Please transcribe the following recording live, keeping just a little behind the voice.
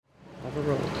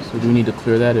So do we need to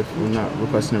clear that if we're not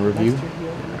requesting a review?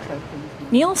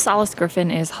 Neil Salas Griffin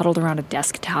is huddled around a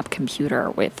desktop computer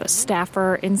with a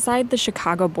staffer inside the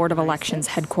Chicago Board of Elections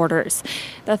headquarters.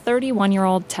 The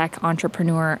 31-year-old tech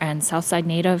entrepreneur and Southside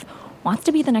native wants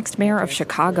to be the next mayor of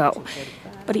Chicago.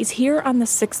 But he's here on the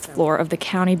 6th floor of the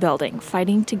county building,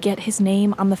 fighting to get his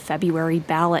name on the February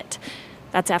ballot.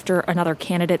 That's after another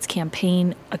candidate's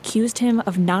campaign accused him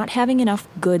of not having enough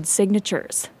good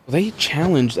signatures. They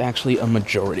challenged, actually, a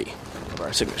majority of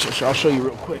our signatures. So I'll show you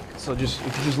real quick. So if you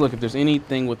just look, if there's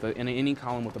anything with any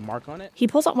column with a mark on it. He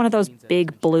pulls out one of those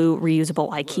big blue reusable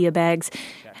IKEA bags,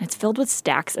 and it's filled with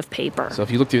stacks of paper. So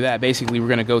if you look through that, basically we're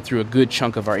going to go through a good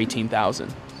chunk of our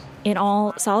 18,000. In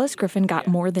all, Salas Griffin got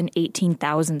more than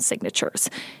 18,000 signatures,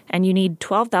 and you need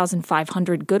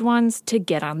 12,500 good ones to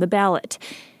get on the ballot.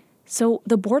 So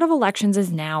the Board of Elections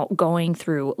is now going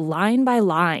through line by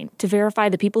line to verify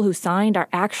the people who signed are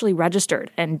actually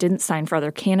registered and didn't sign for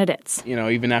other candidates. You know,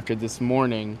 even after this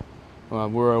morning,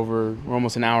 we're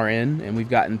almost an hour in, and we've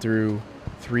gotten through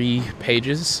 3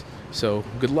 pages. So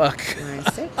good luck.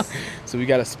 So we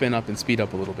got to spin up and speed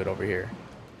up a little bit over here.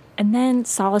 And then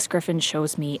Salas Griffin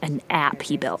shows me an app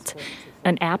he built,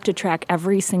 an app to track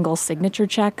every single signature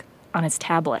check on his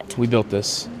tablet. We built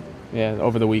this,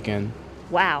 over the weekend.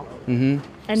 Wow. Mm-hmm.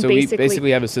 And so we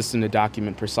basically have a system to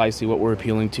document precisely what we're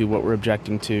appealing to, what we're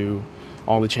objecting to,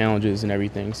 all the challenges and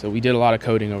everything. So we did a lot of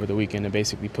coding over the weekend and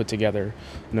basically put together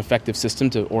an effective system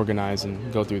to organize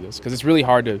and go through this. Because it's really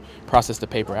hard to process the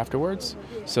paper afterwards.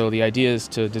 So the idea is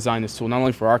to design this tool not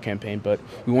only for our campaign, but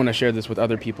we want to share this with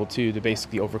other people too to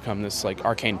basically overcome this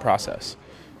arcane process.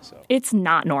 It's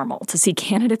not normal to see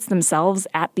candidates themselves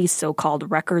at these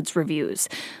so-called records reviews,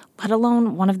 let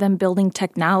alone one of them building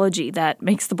technology that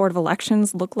makes the Board of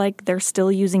Elections look like they're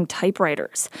still using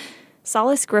typewriters.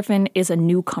 Salas Griffin is a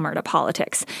newcomer to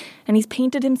politics, and he's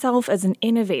painted himself as an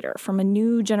innovator from a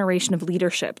new generation of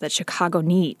leadership that Chicago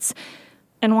needs.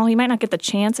 And while he might not get the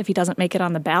chance if he doesn't make it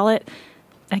on the ballot,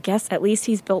 I guess at least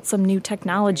he's built some new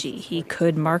technology he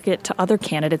could market to other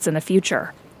candidates in the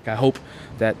future. I hope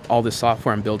that all this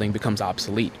software I'm building becomes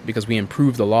obsolete because we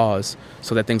improve the laws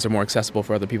so that things are more accessible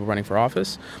for other people running for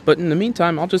office. But in the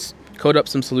meantime, I'll just code up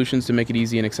some solutions to make it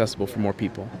easy and accessible for more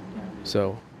people.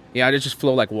 So, I just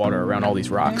flow like water around all these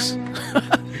rocks.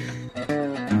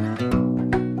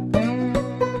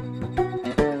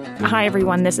 Hi,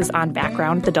 everyone. This is On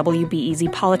Background, the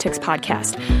WBEZ Politics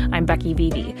podcast. I'm Becky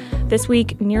Vivi. This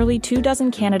week, nearly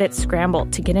 24 candidates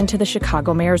scrambled to get into the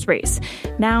Chicago mayor's race.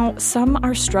 Now, some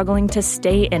are struggling to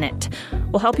stay in it.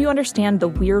 We'll help you understand the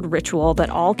weird ritual that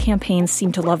all campaigns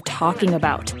seem to love talking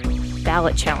about.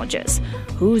 Ballot challenges.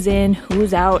 Who's in,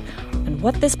 who's out, and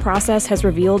what this process has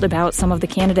revealed about some of the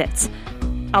candidates.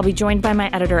 I'll be joined by my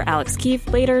editor, Alex Keefe,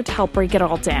 later to help break it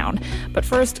all down. But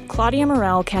first, Claudia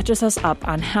Morell catches us up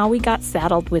on how we got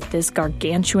saddled with this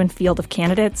gargantuan field of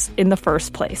candidates in the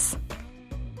first place.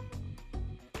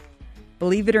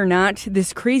 Believe it or not,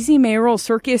 this crazy mayoral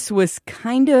circus was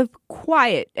kind of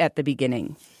quiet at the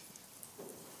beginning.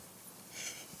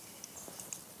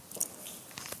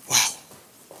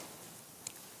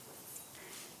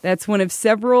 That's one of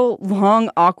several long,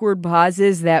 awkward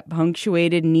pauses that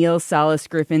punctuated Neil Salas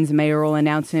Griffin's mayoral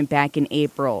announcement back in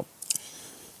April.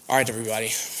 All right,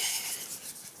 everybody.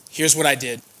 Here's what I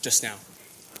did just now.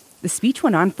 The speech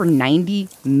went on for 90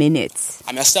 minutes.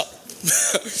 I messed up.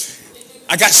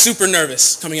 I got super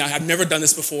nervous coming out. I've never done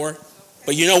this before.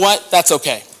 But you know what? That's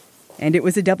okay. And it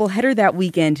was a doubleheader that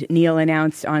weekend, Neil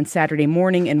announced on Saturday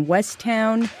morning in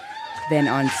Westtown. Then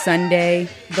on Sunday,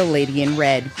 the Lady in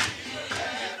Red.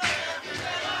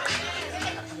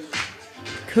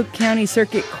 Cook County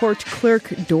Circuit Court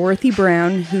Clerk Dorothy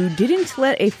Brown, who didn't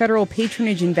let a federal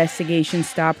patronage investigation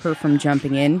stop her from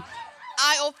jumping in.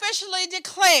 I officially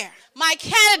declare my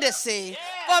candidacy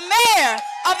for mayor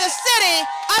of the city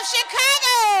of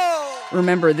Chicago.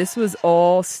 Remember, this was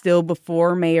all still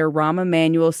before Mayor Rahm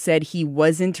Emanuel said he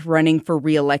wasn't running for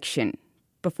re-election.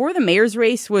 Before the mayor's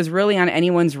race was really on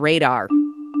anyone's radar.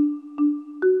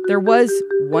 There was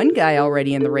one guy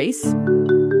already in the race.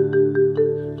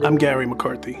 I'm Gary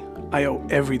McCarthy. I owe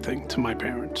everything to my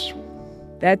parents.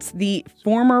 That's the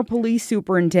former police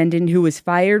superintendent who was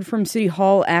fired from City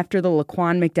Hall after the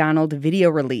Laquan McDonald video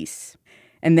release.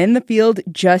 And then the field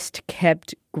just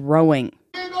kept growing.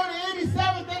 We're going to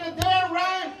 87th and a damn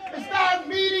run and start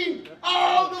meeting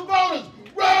all the voters.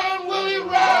 Run, Willie,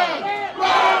 run!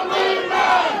 Run, Willie,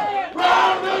 run!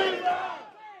 Run, Willie, run!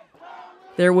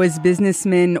 There was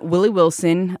businessman Willie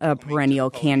Wilson, a perennial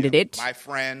candidate. My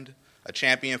friend, a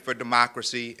champion for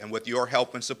democracy, and with your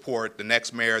help and support, the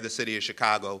next mayor of the city of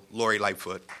Chicago, Lori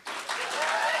Lightfoot.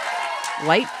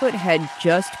 Lightfoot had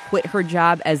just quit her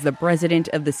job as the president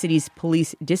of the city's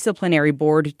police disciplinary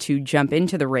board to jump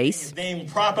into the race. His name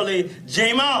properly,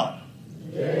 Jamal.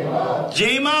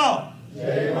 Jamal.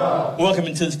 Welcome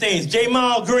to the stage,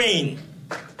 Jamal Green.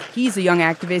 He's a young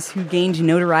activist who gained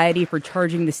notoriety for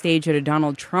charging the stage at a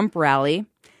Donald Trump rally.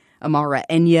 Amara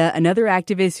Enya, another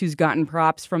activist who's gotten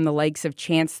props from the likes of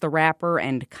Chance the Rapper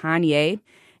and Kanye.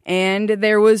 And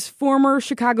there was former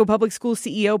Chicago Public School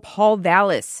CEO Paul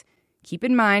Vallas. Keep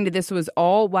in mind, this was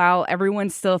all while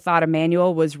everyone still thought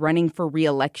Emanuel was running for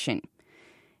re-election.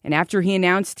 And after he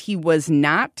announced he was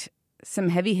not, some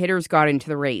heavy hitters got into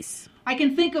the race. I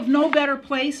can think of no better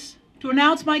place to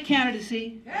announce my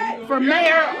candidacy for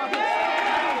mayor of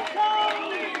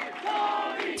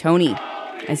Tony,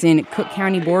 as in Cook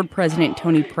County Board President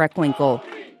Tony Preckwinkle.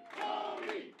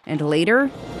 And later,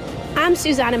 I'm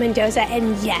Susana Mendoza,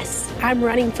 and yes, I'm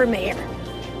running for mayor.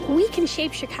 We can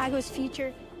shape Chicago's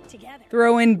future together.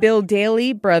 Throw in Bill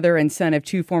Daley, brother and son of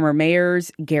two former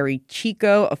mayors, Gary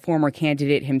Chico, a former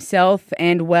candidate himself,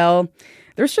 and, well,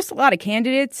 there's just a lot of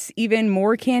candidates, even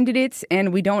more candidates,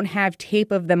 and we don't have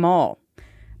tape of them all.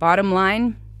 Bottom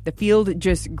line, the field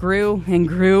just grew and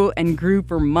grew and grew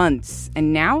for months,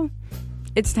 and now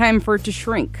it's time for it to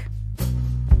shrink.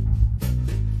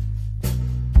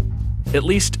 At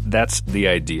least that's the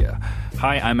idea.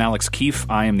 Hi, I'm Alex Keefe.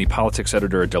 I am the politics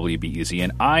editor at WBEZ,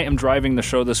 and I am driving the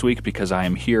show this week because I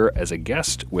am here as a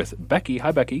guest with Becky.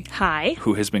 Hi, Becky. Hi.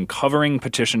 Who has been covering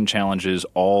petition challenges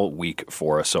all week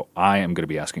for us, so I am going to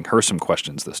be asking her some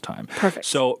questions this time. Perfect.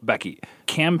 So, Becky,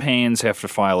 campaigns have to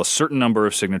file a certain number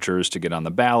of signatures to get on the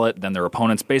ballot. Then their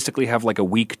opponents basically have like a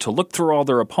week to look through all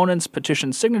their opponents'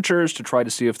 petition signatures to try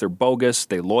to see if they're bogus.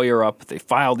 They lawyer up. They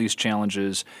file these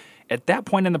challenges. At that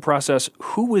point in the process,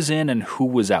 who was in and who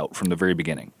was out from the very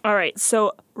beginning? All right.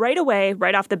 So right away,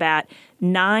 right off the bat,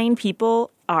 9 people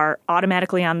are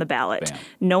automatically on the ballot. Bam.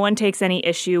 No one takes any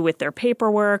issue with their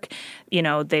paperwork. You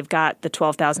know, they've got the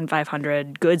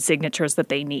 12,500 good signatures that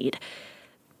they need.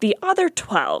 The other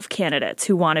 12 candidates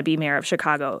who want to be mayor of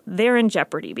Chicago, they're in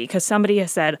jeopardy because somebody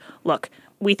has said, look,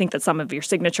 we think that some of your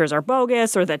signatures are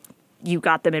bogus or that you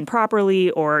got them improperly,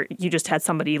 or you just had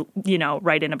somebody,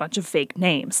 write in a bunch of fake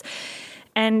names.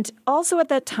 And also at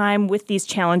that time with these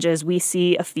challenges, we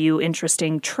see a few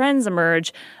interesting trends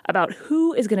emerge about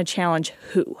who is going to challenge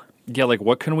who. Yeah, like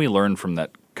what can we learn from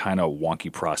that kind of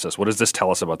wonky process? What does this tell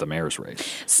us about the mayor's race?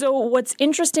 So what's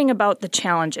interesting about the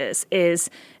challenges is,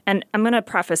 and I'm going to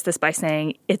preface this by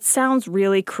saying it sounds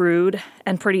really crude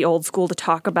and pretty old school to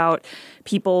talk about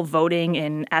people voting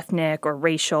in ethnic or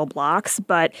racial blocks,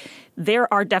 but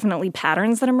there are definitely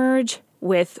patterns that emerge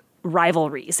with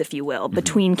rivalries, if you will,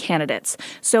 between candidates.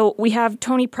 So we have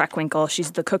Tony Preckwinkle.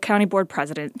 She's the Cook County Board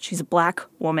President. She's a Black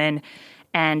woman,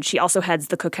 and she also heads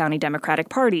the Cook County Democratic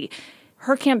Party.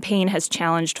 Her campaign has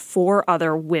challenged 4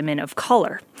 other women of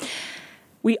color.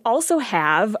 We also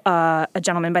have a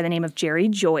gentleman by the name of Jerry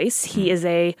Joyce. He is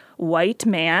a white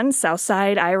man,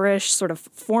 Southside Irish, sort of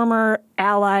former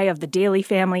ally of the Daley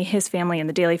family. His family and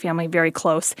the Daley family, very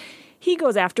close. He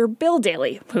goes after Bill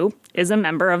Daley, who is a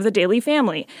member of the Daley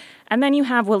family. And then you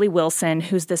have Willie Wilson,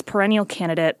 who's this perennial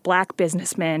candidate, Black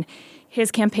businessman.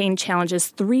 His campaign challenges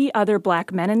 3 other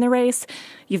Black men in the race.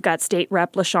 You've got State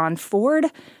Rep LaShawn Ford,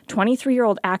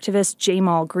 23-year-old activist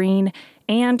Jamal Green,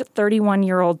 and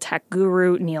 31-year-old tech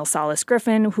guru Neil Solis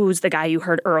Griffin, who's the guy you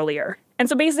heard earlier. And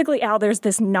so basically, Al, there's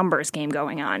this numbers game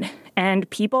going on. And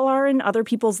people are in other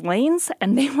people's lanes,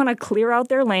 and they want to clear out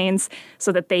their lanes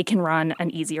so that they can run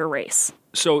an easier race.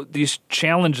 So these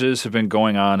challenges have been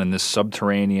going on in this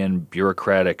subterranean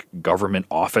bureaucratic government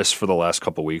office for the last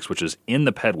couple of weeks, which is in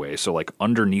the Pedway, so like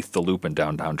underneath the loop in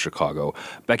downtown Chicago.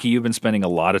 Becky, you've been spending a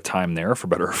lot of time there, for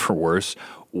better or for worse.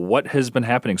 What has been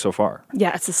happening so far?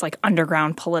 Yeah, it's this like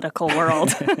underground political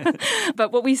world.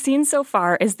 But what we've seen so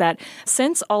far is that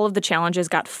since all of the challenges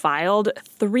got filed,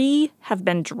 3 have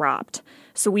been dropped.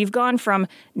 So we've gone from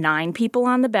 9 people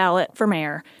on the ballot for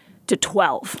mayor to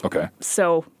 12. Okay.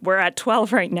 So we're at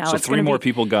 12 right now. So it's 3 more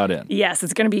people got in. Yes,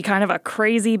 it's going to be kind of a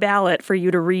crazy ballot for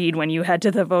you to read when you head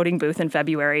to the voting booth in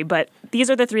February. But these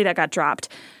are the 3 that got dropped.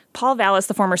 Paul Vallas,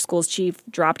 the former schools chief,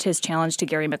 dropped his challenge to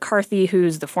Gary McCarthy,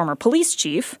 who's the former police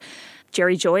chief.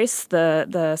 Jerry Joyce,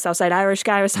 the Southside Irish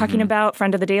guy I was talking about,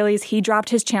 friend of the Daleys, he dropped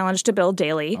his challenge to Bill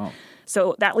Daley. Oh.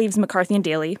 So that leaves McCarthy and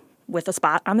Daley with a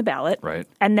spot on the ballot. Right.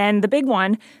 And then the big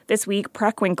one this week,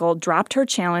 Preckwinkle dropped her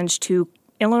challenge to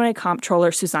Illinois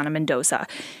Comptroller Susana Mendoza.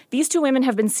 These 2 women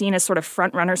have been seen as sort of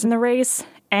front runners in the race,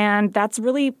 and that's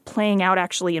really playing out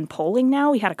actually in polling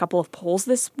now. We had a couple of polls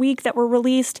this week that were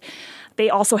released. They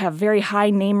also have very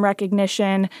high name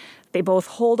recognition. They both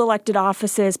hold elected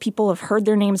offices. People have heard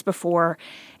their names before.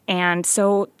 And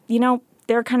so,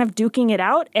 they're kind of duking it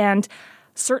out. And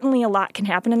certainly a lot can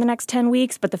happen in the next 10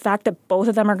 weeks, but the fact that both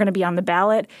of them are going to be on the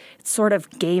ballot, it's sort of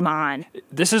game on.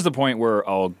 This is the point where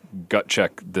I'll gut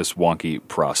check this wonky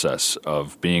process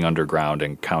of being underground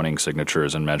and counting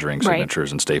signatures and measuring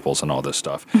signatures and staples and all this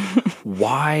stuff.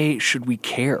 Why should we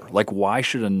care? Like, why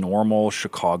should a normal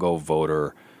Chicago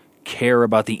voter care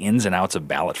about the ins and outs of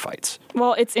ballot fights?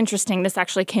 Well, it's interesting. This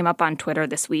actually came up on Twitter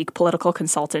this week. Political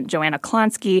consultant Joanna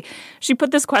Klonsky, she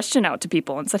put this question out to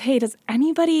people and said, hey, does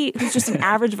anybody who's just an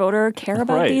average voter care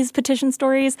about these petition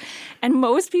stories? And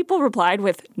most people replied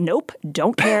with, nope,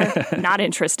 don't care, not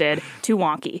interested, too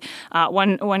wonky.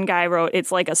 One guy wrote,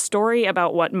 it's like a story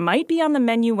about what might be on the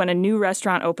menu when a new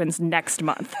restaurant opens next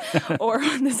month. Or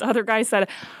this other guy said,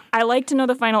 I like to know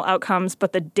the final outcomes,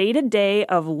 but the day-to-day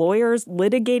of lawyers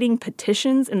litigating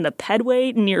petitions in the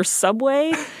pedway near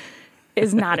Subway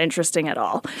is not interesting at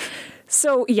all.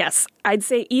 So, yes, I'd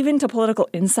say even to political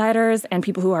insiders and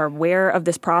people who are aware of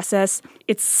this process,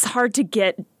 it's hard to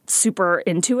get super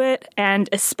into it, and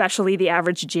especially the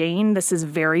average Jane. This is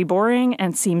very boring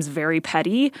and seems very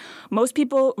petty. Most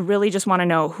people really just want to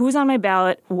know who's on my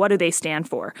ballot, what do they stand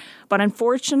for? But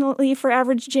unfortunately for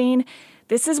average Jane,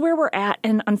 this is where we're at,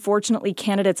 and unfortunately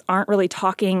candidates aren't really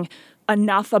talking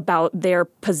enough about their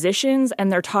positions,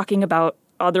 and they're talking about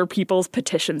other people's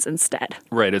petitions instead.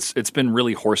 Right. It's been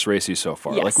really horse racy so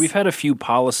far. Yes. Like, we've had a few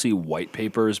policy white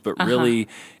papers, but really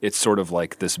it's sort of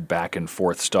like this back and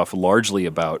forth stuff, largely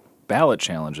about ballot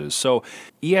challenges. So,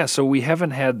 so we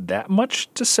haven't had that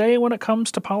much to say when it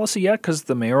comes to policy yet because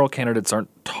the mayoral candidates aren't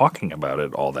talking about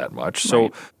it all that much.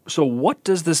 So, so what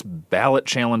does this ballot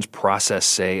challenge process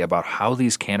say about how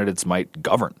these candidates might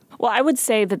govern? Well, I would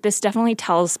say that this definitely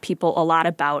tells people a lot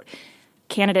about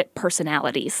candidate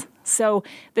personalities. So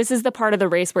this is the part of the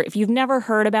race where if you've never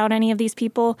heard about any of these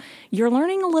people, you're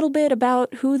learning a little bit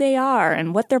about who they are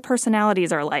and what their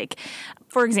personalities are like.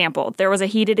 For example, there was a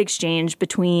heated exchange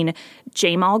between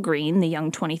Jamal Green, the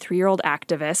young 23-year-old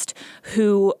activist,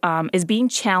 who is being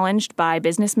challenged by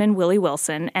businessman Willie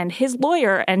Wilson, and his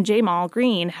lawyer and Jamal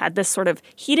Green had this sort of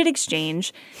heated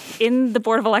exchange in the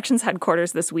Board of Elections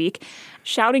headquarters this week,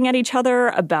 shouting at each other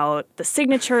about the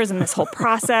signatures and this whole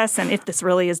process and if this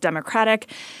really is democratic.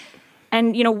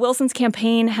 And, Wilson's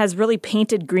campaign has really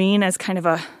painted Green as kind of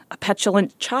a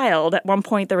petulant child. At one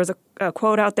point, there was a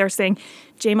quote out there saying,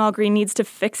 Jamal Green needs to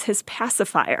fix his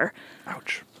pacifier.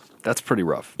 Ouch. That's pretty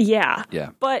rough. Yeah.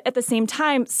 But at the same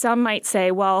time, some might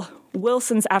say, well,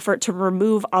 Wilson's effort to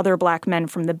remove other black men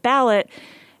from the ballot,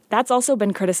 that's also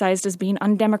been criticized as being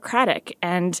undemocratic.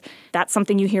 And that's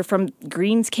something you hear from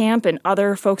Green's camp and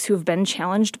other folks who have been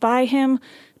challenged by him.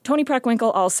 Toni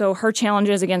Preckwinkle also, her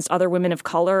challenges against other women of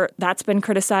color, that's been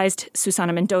criticized.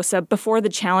 Susana Mendoza, before the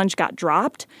challenge got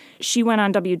dropped, she went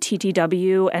on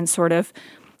WTTW and sort of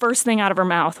first thing out of her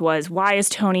mouth was, why is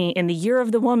Toni, in the year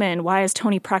of the woman, why is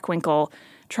Toni Preckwinkle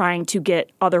trying to get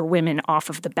other women off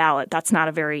of the ballot? That's not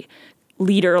a very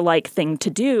leader-like thing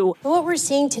to do. What we're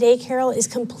seeing today, Carol, is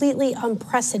completely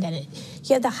unprecedented.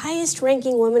 You have the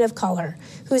highest-ranking woman of color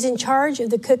who's in charge of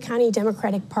the Cook County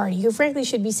Democratic Party, who frankly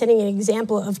should be setting an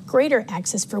example of greater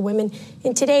access for women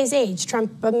in today's age,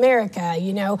 Trump America,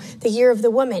 the year of the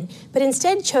woman, but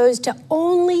instead chose to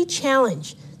only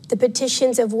challenge the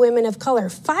petitions of women of color.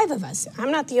 5 of us. I'm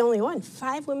not the only one.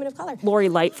 5 women of color. Lori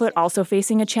Lightfoot, also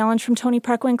facing a challenge from Toni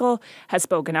Preckwinkle, has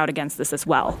spoken out against this as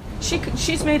well.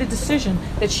 She's made a decision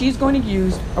that she's going to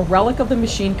use a relic of the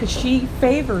machine because she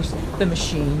favors the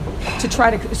machine to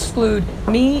try to exclude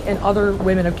me and other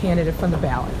women of candidate from the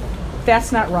ballot.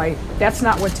 That's not right. That's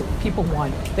not what people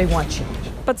want. They want change.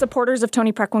 But supporters of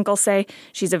Toni Preckwinkle say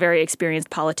she's a very experienced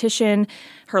politician.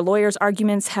 Her lawyers'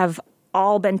 arguments have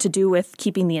all been to do with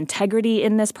keeping the integrity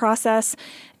in this process,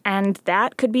 and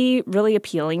that could be really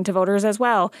appealing to voters as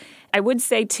well. I would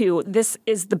say, too, this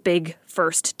is the big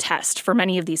first test for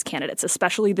many of these candidates,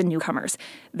 especially the newcomers.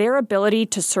 Their ability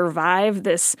to survive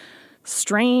this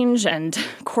strange and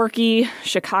quirky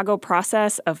Chicago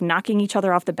process of knocking each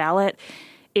other off the ballot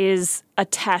is a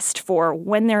test for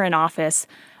when they're in office.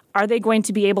 Are they going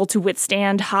to be able to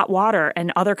withstand hot water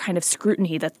and other kind of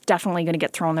scrutiny that's definitely going to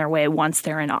get thrown their way once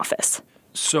they're in office?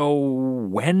 So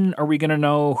when are we going to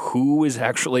know who is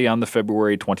actually on the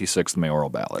February 26th mayoral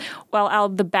ballot? Well, Al,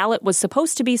 the ballot was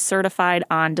supposed to be certified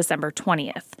on December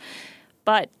 20th.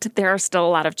 But there are still a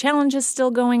lot of challenges still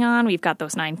going on. We've got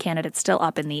those 9 candidates still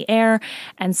up in the air.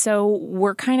 And so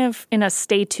we're kind of in a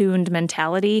stay tuned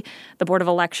mentality. The Board of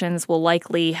Elections will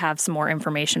likely have some more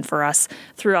information for us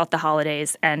throughout the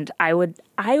holidays. And I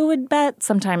would bet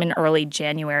sometime in early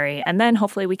January. And then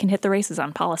hopefully we can hit the races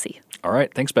on policy. All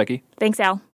right. Thanks, Becky. Thanks,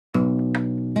 Al.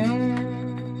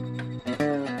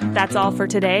 That's all for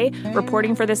today.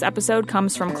 Reporting for this episode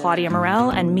comes from Claudia Morell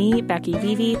and me, Becky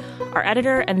Vivi. Our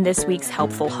editor and this week's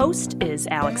helpful host is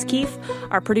Alex Keefe.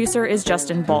 Our producer is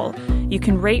Justin Bull. You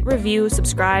can rate, review,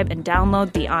 subscribe, and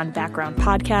download the On Background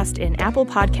podcast in Apple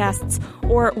Podcasts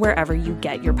or wherever you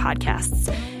get your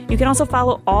podcasts. You can also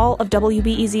follow all of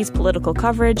WBEZ's political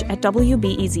coverage at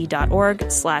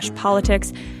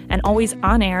wbez.org/politics and always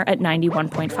on air at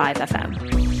 91.5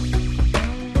 FM.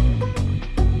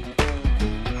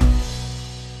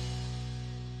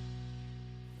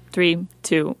 3,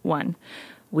 2, 1.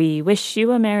 We wish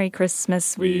you a Merry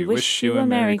Christmas. We wish you a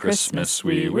Merry Christmas.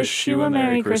 We wish you a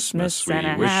Merry Christmas and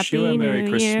a Happy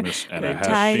New Year. Good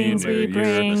tidings we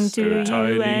bring to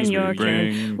you and your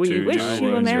king. We wish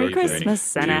you a Merry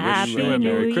Christmas and a Happy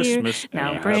New Year.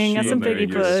 Now bring us some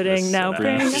figgy pudding. Now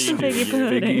bring us some figgy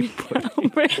pudding. Now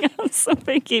bring us some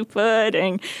figgy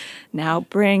pudding. Now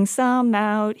bring some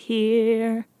out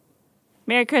here.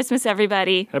 Merry Christmas,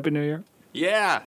 everybody. Happy New Year. Yeah.